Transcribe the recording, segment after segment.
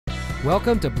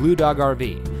Welcome to Bluedog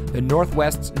RV, the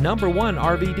Northwest's #1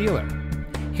 RV dealer.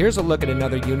 Here's a look at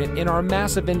another unit in our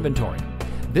massive inventory.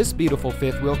 This beautiful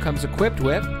fifth wheel comes equipped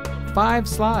with 5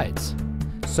 slides,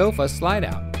 sofa slide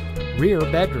out, rear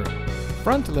bedroom,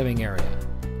 front living area,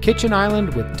 kitchen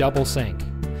island with double sink,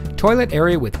 toilet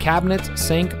area with cabinets,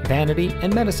 sink, vanity,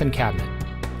 and medicine cabinet,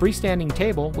 freestanding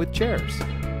table with chairs,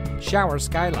 shower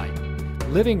skylight,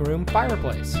 living room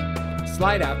fireplace,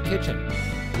 slide out kitchen,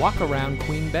 walk around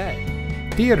queen bed,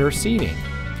 theater seating,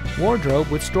 wardrobe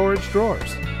with storage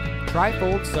drawers,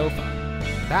 trifold sofa,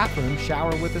 bathroom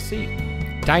shower with a seat,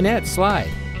 dinette slide,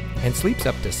 and sleeps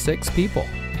up to 6 people.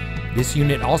 This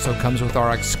unit also comes with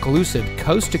our exclusive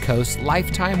coast-to-coast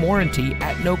lifetime warranty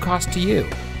at no cost to you.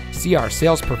 See our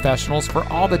sales professionals for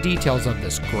all the details of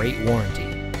this great warranty.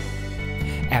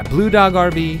 At Bluedog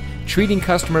RV, treating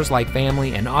customers like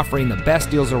family and offering the best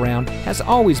deals around has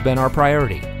always been our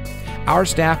priority. Our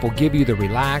staff will give you the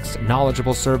relaxed,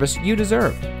 knowledgeable service you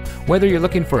deserve. Whether you're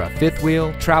looking for a fifth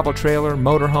wheel, travel trailer,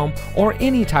 motorhome, or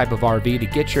any type of RV to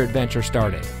get your adventure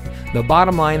started. The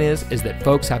bottom line is that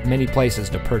folks have many places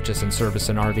to purchase and service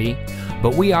an RV,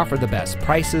 but we offer the best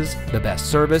prices, the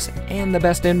best service, and the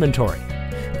best inventory.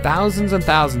 Thousands and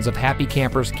thousands of happy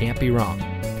campers can't be wrong.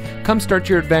 Come start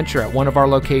your adventure at one of our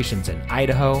locations in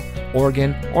Idaho,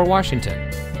 Oregon, or Washington.